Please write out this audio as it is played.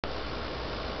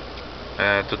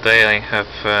Today I have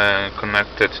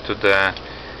connected to the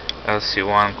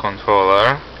lc1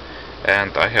 controller,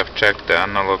 and I have checked the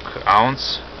analog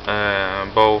outs.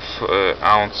 Both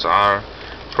outs are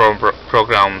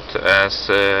programmed as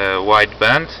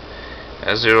wideband,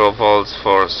 0 volts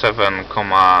for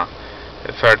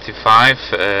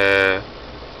 7,35,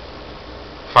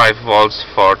 5 volts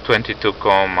for 22,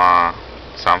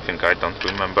 something, I don't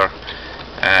remember.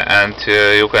 And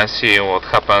you can see what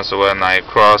happens when I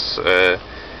cross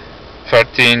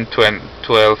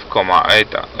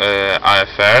 1312,8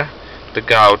 AFR. The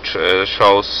gauge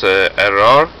shows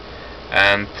error,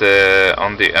 and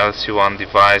on the lc1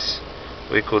 device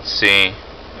we could see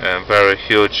a very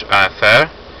huge AFR.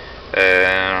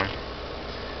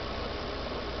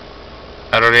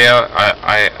 Earlier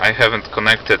I haven't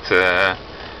connected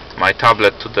my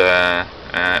tablet to the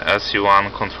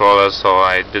lc1 controller, so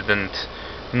I didn't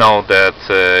know that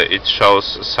it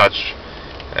shows such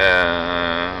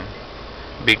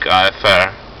big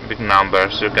AFR, big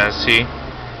numbers. You can see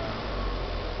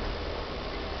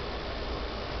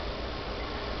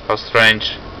how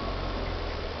strange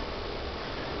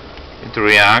it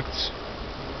reacts.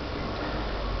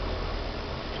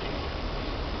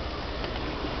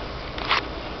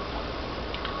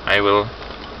 I will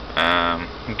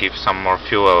give some more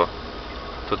fuel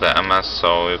to the MS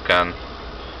so you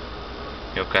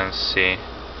can see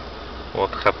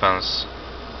what happens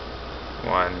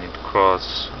when it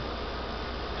crosses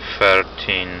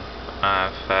 13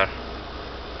 AFR.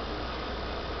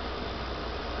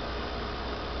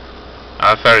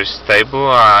 AFR is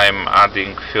stable. I'm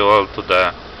adding fuel to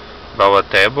the lower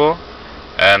table,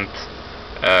 and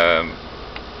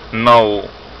no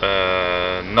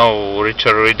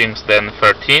richer readings than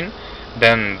 13.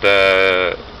 Then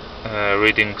the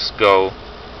readings go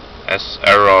as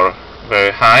error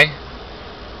very high,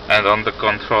 and on the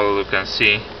control you can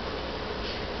see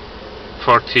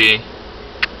 40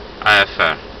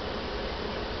 AFR.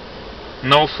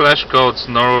 No flash codes,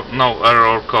 no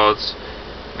error codes.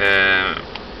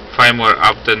 Firmware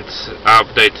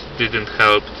update didn't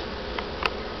help.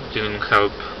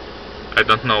 I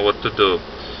don't know what to do.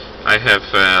 I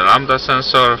have a lambda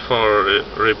sensor for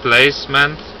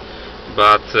replacement,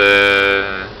 but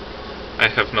I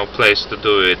have no place to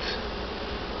do it.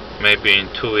 Maybe in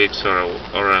 2 weeks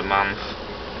or a month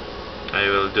I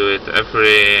will do it.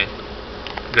 Every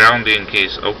grounding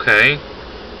is okay.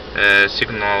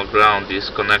 Signal ground is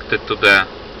connected to the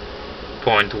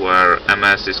point where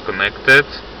MS is connected.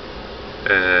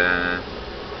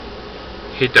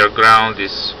 Heater ground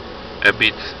is a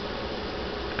bit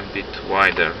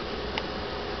wider.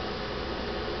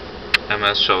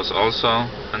 MS shows also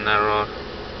an error,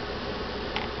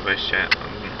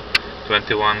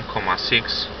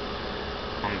 21,6.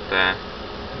 On the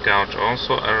gauge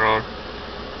also error.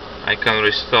 I can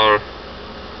restore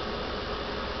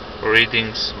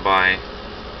readings by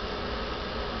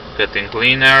getting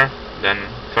leaner than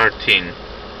 13.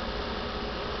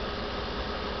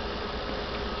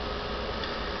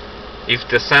 If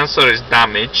the sensor is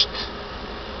damaged,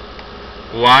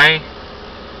 why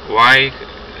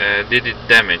did it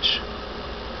damage?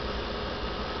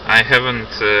 I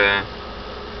haven't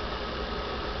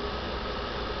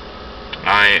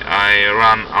I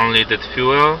run unleaded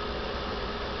fuel,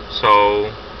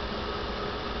 so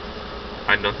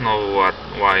I don't know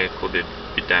why could it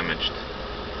be damaged.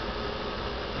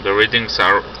 The readings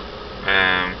are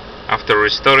after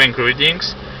restoring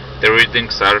readings, the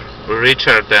readings are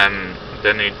richer than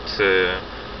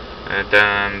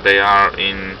they are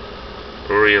in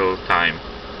real time.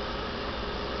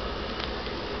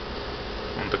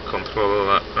 On the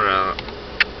controller,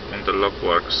 on the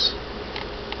logworks,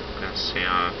 you can see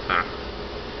AFR,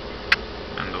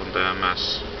 and on the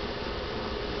MS.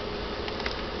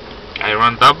 I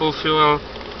run double fuel,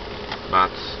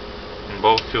 but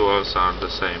both fuels are the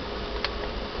same.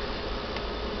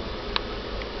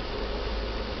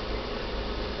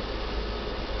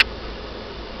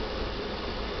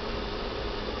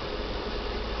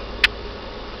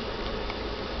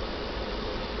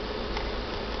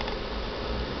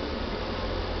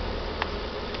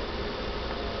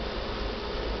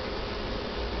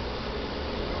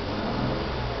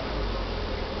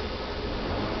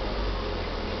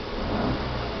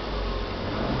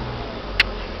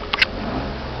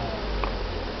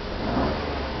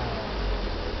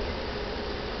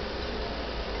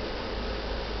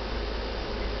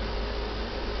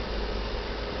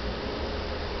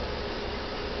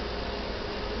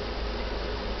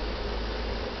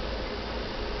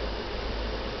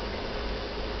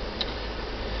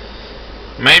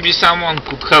 Maybe someone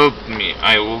could help me.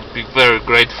 I would be very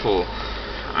grateful.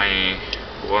 I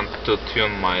want to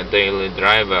tune my daily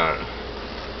driver.